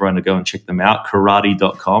encourage everyone to go and check them out.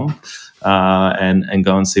 Karate.com. And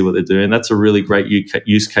go and see what they're doing. That's a really great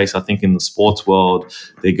use case, I think, in the sports world.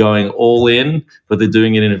 They're going all in, but they're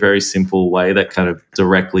doing it in a very simple way that kind of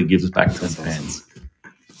directly gives back to the fans.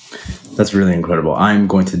 That's really incredible. I'm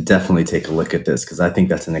going to definitely take a look at this because I think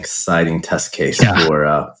that's an exciting test case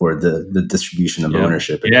for the distribution of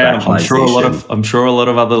ownership. And I'm sure a lot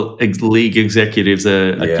of other league executives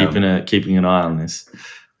are keeping an eye on this.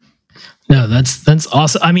 No, that's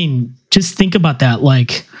awesome. I mean, just think about that.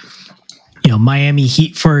 Like, Miami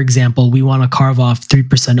Heat, for example, we want to carve off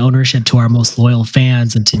 3% ownership to our most loyal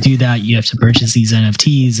fans. And to do that, you have to purchase these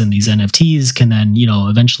NFTs, and these NFTs can then,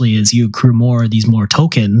 eventually, as you accrue more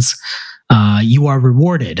tokens, you are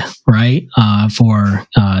rewarded, right? For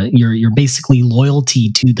your basically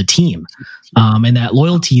loyalty to the team. And that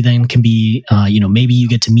loyalty then can be, maybe you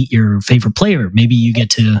get to meet your favorite player. Maybe you get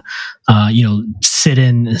to,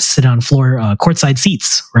 sit on floor, courtside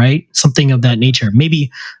seats, right? Something of that nature.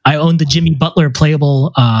 Maybe I own the Jimmy Butler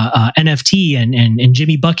playable NFT, and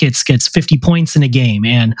Jimmy Buckets gets 50 points in a game,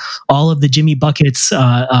 and all of the Jimmy Buckets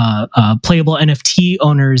playable NFT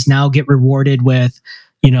owners now get rewarded with,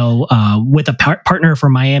 with a partner for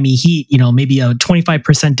Miami Heat, maybe a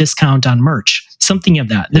 25% discount on merch, something of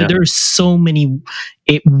that. Yeah. There's so many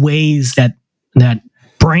ways that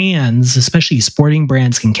brands, especially sporting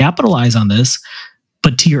brands, can capitalize on this.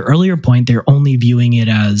 But to your earlier point, they're only viewing it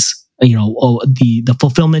as, the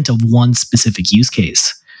fulfillment of one specific use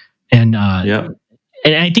case. And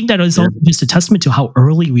and I think that is also just a testament to how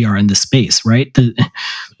early we are in this space, right?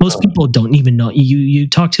 Most people don't even know. You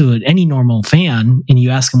talk to any normal fan and you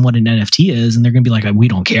ask them what an NFT is, and they're going to be like, we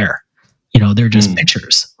don't care. They're just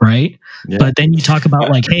pictures, right? Yeah. But then you talk about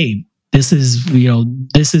like, hey, this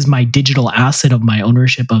is my digital asset of my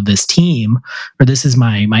ownership of this team, or this is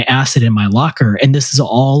my asset in my locker, and this is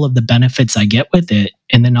all of the benefits I get with it.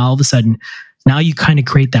 And then all of a sudden, now you kind of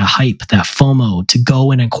create that hype, that FOMO to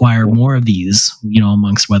go and acquire more of these,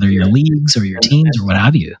 amongst whether your leagues or your teams or what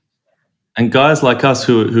have you. And guys like us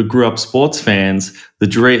who grew up sports fans, the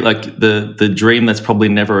dream that's probably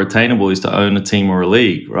never attainable is to own a team or a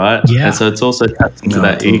league, right? Yeah. And so it's also tapped into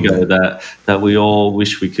that ego that we all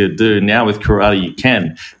wish we could do. Now with Karate, you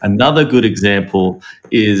can. Another good example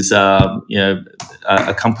is a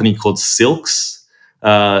company called Silks.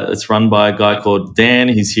 It's run by a guy called Dan.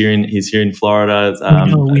 He's here in Florida.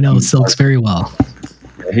 We know Silks very well.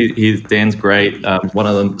 Dan's great. One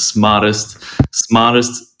of the smartest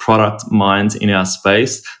product minds in our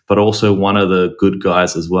space, but also one of the good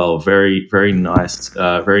guys as well. Very, very nice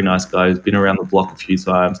guy who's been around the block a few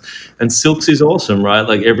times. And Silks is awesome, right?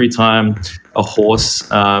 Like every time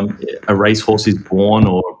a racehorse is born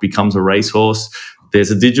or becomes a racehorse, there's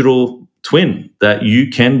a digital twin that you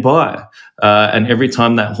can buy. And every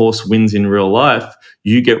time that horse wins in real life,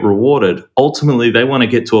 you get rewarded. Ultimately, they want to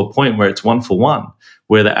get to a point where it's 1-for-1,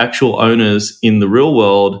 where the actual owners in the real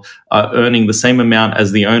world are earning the same amount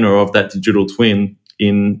as the owner of that digital twin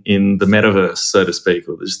in the metaverse, so to speak,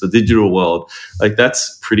 or just the digital world. Like,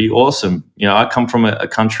 that's pretty awesome. I come from a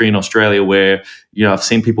country in Australia where, I've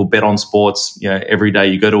seen people bet on sports, every day.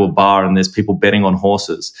 You go to a bar and there's people betting on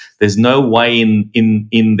horses. There's no way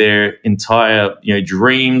in their entire,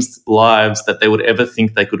 dreams, lives, that they would ever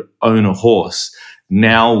think they could own a horse.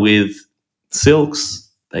 Now with Silks,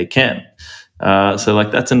 they can. So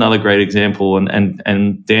like that's another great example,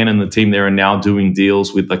 and Dan and the team there are now doing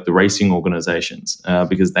deals with like the racing organizations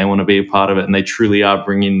because they want to be a part of it, and they truly are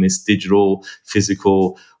bringing this digital,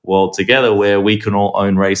 physical world together where we can all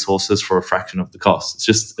own racehorses for a fraction of the cost.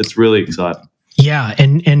 It's really exciting. Yeah,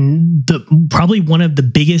 and probably one of the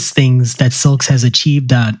biggest things that Silks has achieved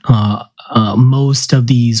that most of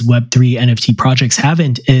these Web3 NFT projects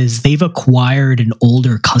haven't is they've acquired an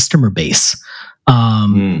older customer base.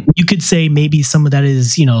 You could say maybe some of that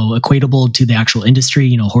is, equatable to the actual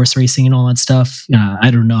industry, horse racing and all that stuff. I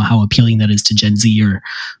don't know how appealing that is to Gen Z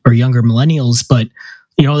or younger millennials, but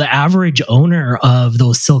the average owner of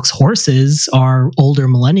those Silks horses are older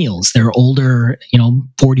millennials. They're older,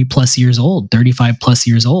 40 plus years old, 35 plus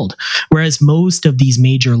years old. Whereas most of these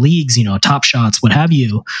major leagues, Top Shots, what have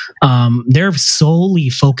you, they're solely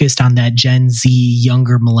focused on that Gen Z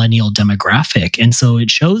younger millennial demographic. And so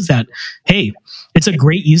it shows that, hey, it's a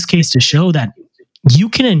great use case to show that you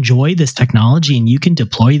can enjoy this technology and you can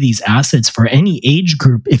deploy these assets for any age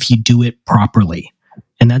group if you do it properly.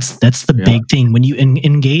 And that's the big thing. When you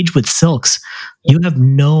engage with Silks, you have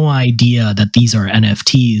no idea that these are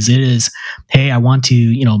NFTs. It is, hey, I want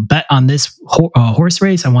to, bet on this horse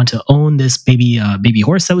race. I want to own this baby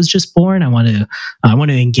horse that was just born. I want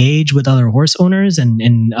to engage with other horse owners, and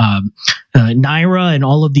Naira and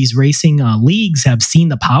all of these racing leagues have seen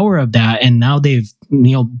the power of that, and now they've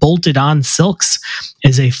bolted on Silks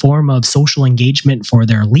as a form of social engagement for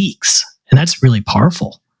their leagues, and that's really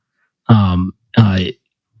powerful.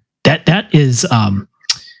 That is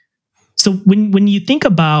so when you think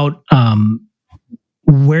about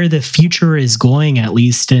where the future is going, at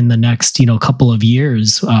least in the next couple of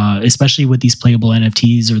years, especially with these playable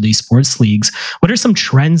NFTs or these sports leagues, what are some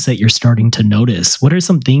trends that you're starting to notice? What are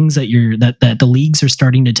some things that that the leagues are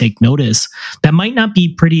starting to take notice that might not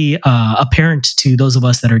be pretty apparent to those of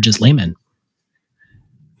us that are just laymen?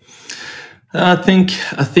 I think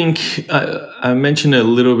I mentioned it a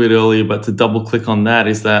little bit earlier, but to double click on that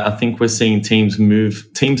is that I think we're seeing teams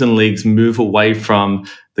and leagues move away from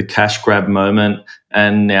the cash grab moment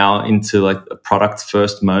and now into like a product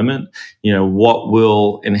first moment. What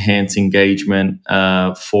will enhance engagement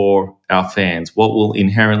for our fans? What will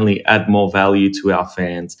inherently add more value to our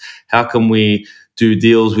fans? How can we do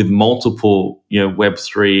deals with multiple,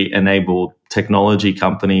 Web3 enabled technology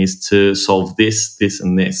companies to solve this,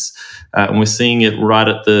 and this? And we're seeing it right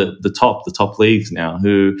at the top leagues now,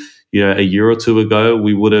 who, a year or two ago,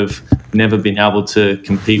 we would have never been able to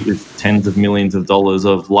compete with tens of millions of dollars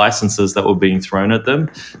of licenses that were being thrown at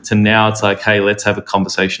them, to now it's like, hey, let's have a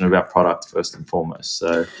conversation about product first and foremost.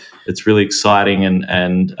 So it's really exciting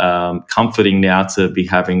and comforting now to be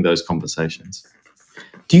having those conversations.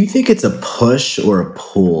 Do you think it's a push or a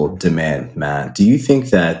pull demand, Matt? Do you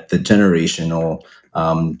think that the generational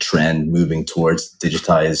trend moving towards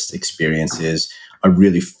digitized experiences are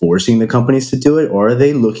really forcing the companies to do it? Or are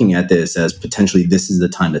they looking at this as potentially this is the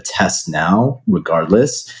time to test now,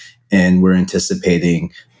 regardless, and we're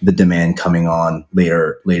anticipating the demand coming on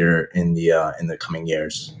later in the coming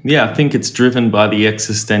years? Yeah, I think it's driven by the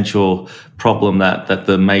existential problem that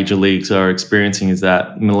the major leagues are experiencing, is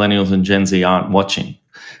that millennials and Gen Z aren't watching.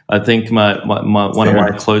 I think one of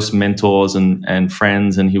my close mentors and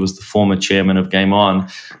friends, and he was the former chairman of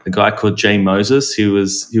GameOn, a guy called Jay Moses. He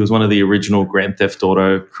was one of the original Grand Theft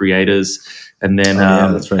Auto creators, and then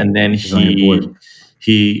that's right. And then he's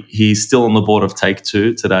still on the board of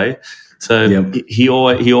Take-Two today. So he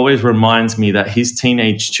always reminds me that his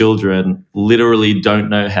teenage children literally don't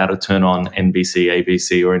know how to turn on NBC,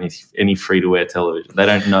 ABC, or any free-to-air television. They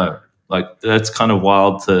don't know. Like, that's kind of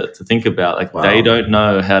wild to think about. Like, wow. They don't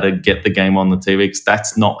know how to get the game on the TV because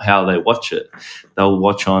that's not how they watch it. They'll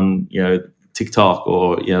watch on, TikTok,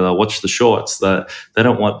 or they'll watch the shorts. That they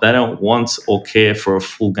don't want or care for a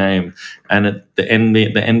full game. And the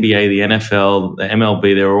NBA, the NFL, the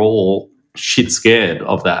MLB, they're all shit scared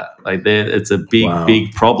of that. Like, it's a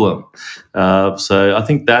big problem. So I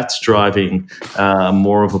think that's driving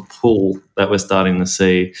more of a pull that we're starting to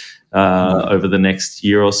see over the next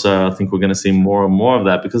year or so. I think we're going to see more and more of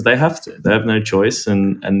that, because they have to. They have no choice,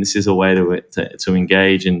 and this is a way to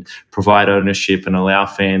engage and provide ownership and allow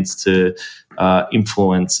fans to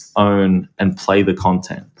influence, own, and play the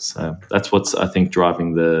content. So that's what's, I think,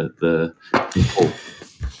 driving the pull.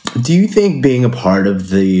 Do you think being a part of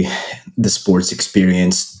the sports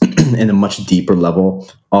experience in a much deeper level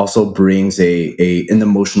also brings an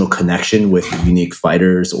emotional connection with unique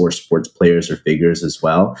fighters or sports players or figures as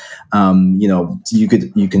well? You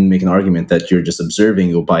can make an argument that you're just observing,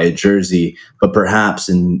 you'll buy a jersey, but perhaps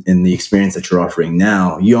in the experience that you're offering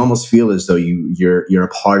now, you almost feel as though you're a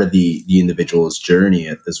part of the individual's journey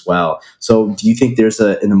as well. So do you think there's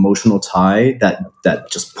an emotional tie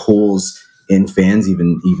that just pulls in fans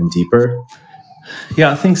even deeper?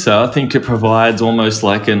 Yeah, I think so. I think it provides almost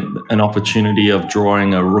like an opportunity of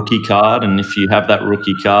drawing a rookie card, and if you have that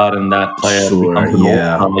rookie card and that player becomes an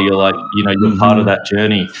all-star, you're like, you're part of that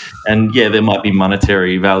journey. And yeah, there might be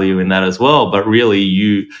monetary value in that as well, but really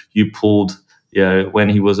you pulled, when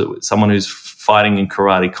he was someone who's fighting in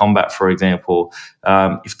karate combat, for example,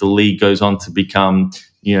 if the league goes on to become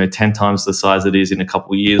 10 times the size it is in a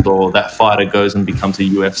couple of years, or that fighter goes and becomes a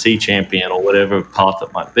UFC champion, or whatever path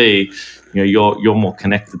it might be, you're more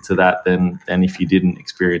connected to that than if you didn't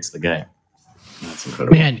experience the game. That's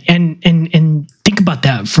incredible, man. And think about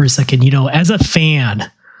that for a second. As a fan,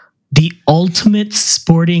 the ultimate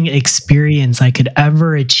sporting experience I could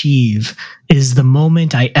ever achieve is the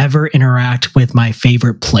moment I ever interact with my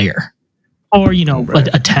favorite player. Or right.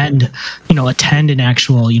 attend an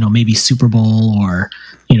actual maybe Super Bowl or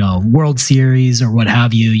World Series or what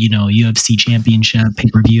have you, UFC championship,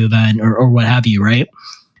 pay-per-view event or what have you, right?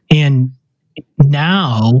 And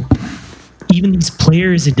now even these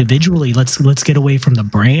players individually, let's get away from the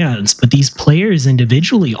brands, but these players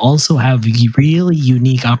individually also have really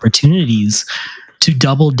unique opportunities to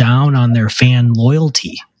double down on their fan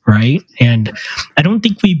loyalty, right? And I don't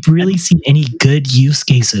think we've really seen any good use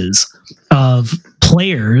cases of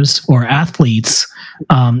players or athletes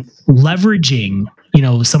leveraging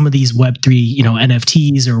some of these Web3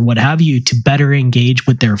 NFTs or what have you to better engage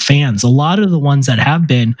with their fans. A lot of the ones that have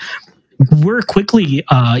been were quickly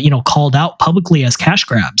called out publicly as cash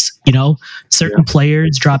grabs. Certain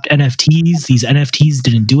players dropped NFTs. These NFTs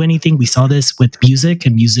didn't do anything. We saw this with music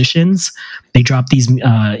and musicians. They dropped these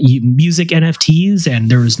music NFTs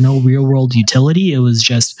and there was no real world utility. It was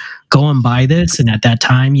just go and buy this. And at that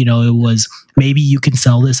time, it was maybe you can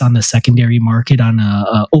sell this on the secondary market on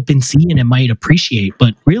a OpenSea and it might appreciate.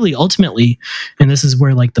 But really, ultimately, and this is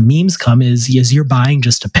where like the memes come, is you're buying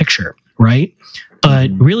just a picture, right?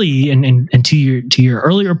 But really, and to your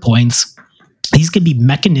earlier points, these could be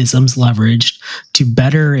mechanisms leveraged to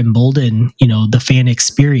better embolden, the fan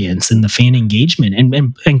experience and the fan engagement,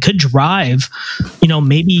 and could drive,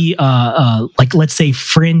 maybe like let's say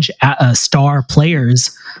fringe star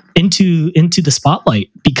players into the spotlight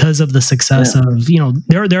because of the success of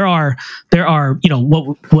there are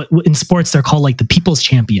what in sports they're called like the people's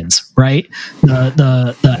champions, right?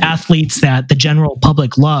 The athletes that the general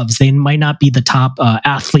public loves. They might not be the top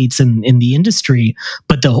athletes in the industry,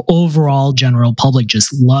 but the overall general public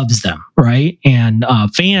just loves them, right? And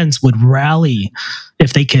fans would rally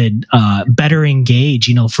if they could better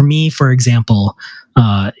engage. For me, for example,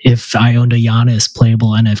 if I owned a Giannis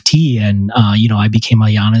playable NFT and I became a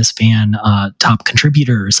Giannis fan top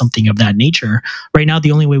contributor or something of that nature, right now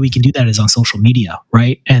the only way we can do that is on social media,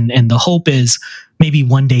 right? And the hope is maybe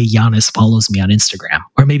one day Giannis follows me on Instagram,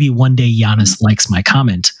 or maybe one day Giannis likes my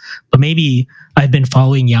comment, but maybe I've been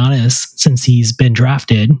following Giannis since he's been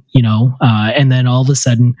drafted, and then all of a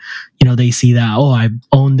sudden, they see that, I've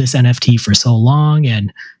owned this NFT for so long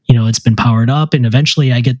and, it's been powered up. And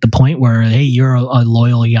eventually I get the point where, hey, you're a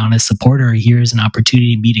loyal Giannis supporter. Here's an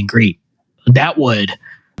opportunity to meet and greet. That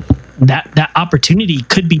opportunity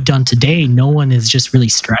could be done today. No one has just really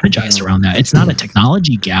strategized around that. It's not a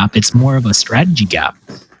technology gap. It's more of a strategy gap.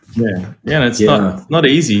 Yeah, and it's not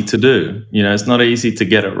easy to do. It's not easy to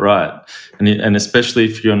get it right, and especially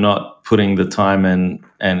if you're not putting the time and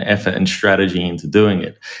effort and strategy into doing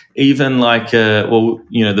it. Even like,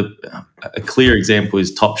 a clear example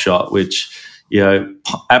is Top Shot, which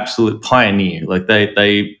absolute pioneer. Like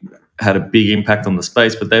they had a big impact on the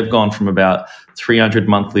space, but they've gone from about 300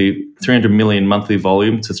 million monthly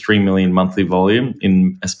volume to 3 million monthly volume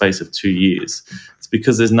in a space of 2 years. It's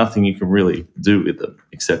because there's nothing you can really do with them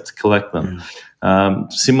except collect them.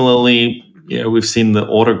 Similarly, we've seen the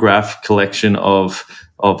autograph collection of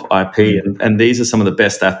IP, and these are some of the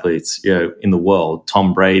best athletes in the world.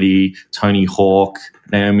 Tom Brady, Tony Hawk,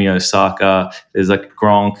 Naomi Osaka. There's like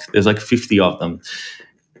Gronk. There's like 50 of them.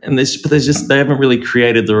 And they haven't really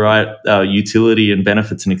created the right utility and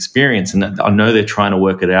benefits and experience. And I know they're trying to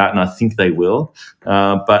work it out, and I think they will.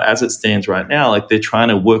 But as it stands right now, like they're trying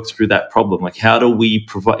to work through that problem. Like, how do we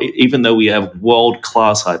provide, even though we have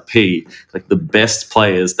world-class IP, like the best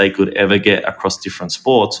players they could ever get across different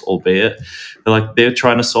sports, albeit, they're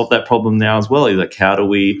trying to solve that problem now as well. Like, how do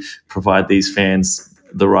we provide these fans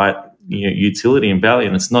the right utility and value?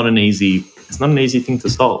 And it's not an easy thing to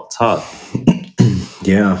solve. It's hard.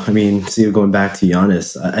 Yeah, I mean, so going back to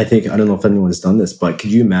Giannis, I don't know if anyone's done this, but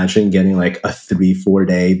could you imagine getting like a 3-4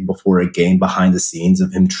 day before a game behind the scenes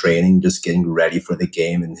of him training, just getting ready for the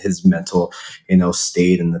game and his mental,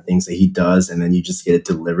 state and the things that he does, and then you just get it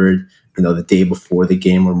delivered, the day before the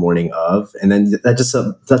game or morning of, and then that's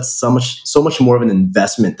so much more of an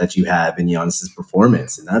investment that you have in Giannis's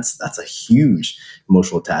performance, and that's a huge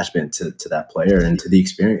emotional attachment to that player and to the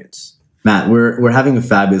experience. Matt, we're having a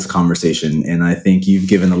fabulous conversation, and I think you've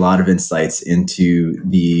given a lot of insights into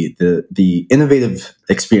the innovative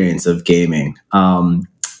experience of gaming.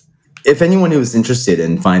 If anyone who is interested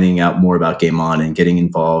in finding out more about GameOn and getting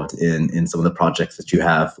involved in some of the projects that you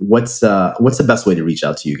have, what's the best way to reach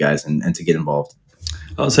out to you guys and to get involved?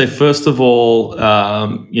 I'll say, first of all,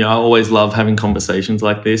 I always love having conversations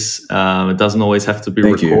like this. It doesn't always have to be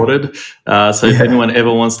recorded. So if anyone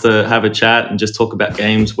ever wants to have a chat and just talk about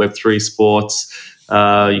games, Web3, sports,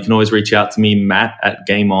 you can always reach out to me, Matt at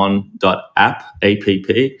GameOn.app,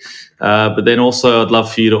 A-P-P. But then also I'd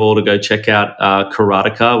love for you to all to go check out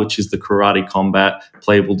Karateka, which is the Karate Combat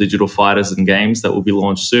playable digital fighters and games that will be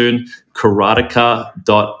launched soon.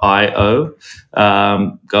 Karateka.io.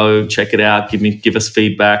 Go check it out. Give us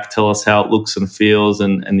feedback. Tell us how it looks and feels,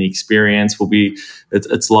 and the experience will be.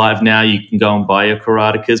 It's live now. You can go and buy your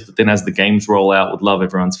Karatekas, but then as the games roll out, would love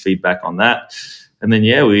everyone's feedback on that. And then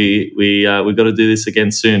we got to do this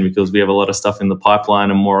again soon, because we have a lot of stuff in the pipeline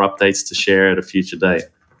and more updates to share at a future date.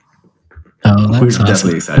 Oh, that's awesome.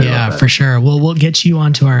 Definitely excited. Yeah, for sure. We'll get you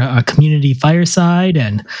onto our community fireside,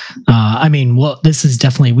 and this is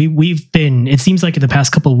definitely we've been. It seems like in the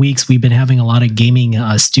past couple of weeks we've been having a lot of gaming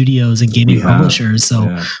studios and gaming publishers.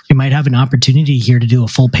 So we might have an opportunity here to do a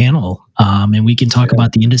full panel, and we can talk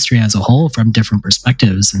about the industry as a whole from different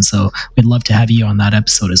perspectives. And so we'd love to have you on that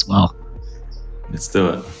episode as well. Let's do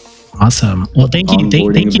it. Awesome. Well, thank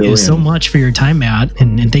you so much for your time, Matt,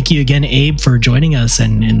 and thank you again, Abe, for joining us,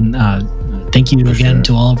 and thank you again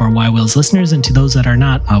to all of our Y Whales listeners and to those that are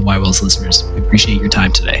not Y Whales listeners. We appreciate your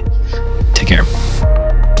time today. Take care.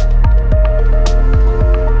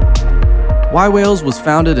 Y Whales was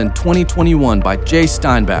founded in 2021 by Jay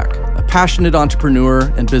Steinbach, a passionate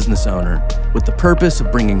entrepreneur and business owner, with the purpose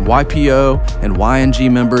of bringing YPO and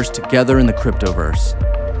YNG members together in the cryptoverse.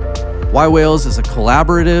 Y Whales is a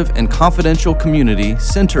collaborative and confidential community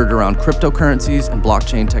centered around cryptocurrencies and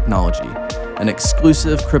blockchain technology, an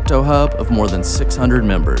exclusive crypto hub of more than 600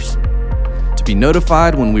 members. To be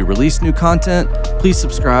notified when we release new content, please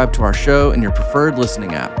subscribe to our show in your preferred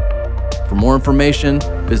listening app. For more information,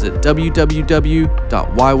 visit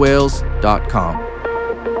www.ywhales.com.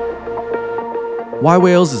 Y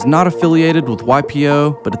Whales is not affiliated with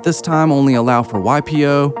YPO, but at this time only allow for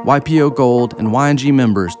YPO, YPO Gold, and YNG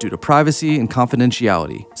members due to privacy and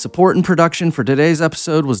confidentiality. Support and production for today's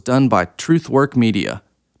episode was done by Truthwork Media.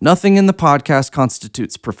 Nothing in the podcast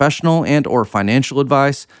constitutes professional and/or financial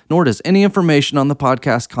advice, nor does any information on the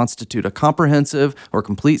podcast constitute a comprehensive or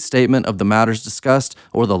complete statement of the matters discussed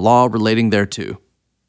or the law relating thereto.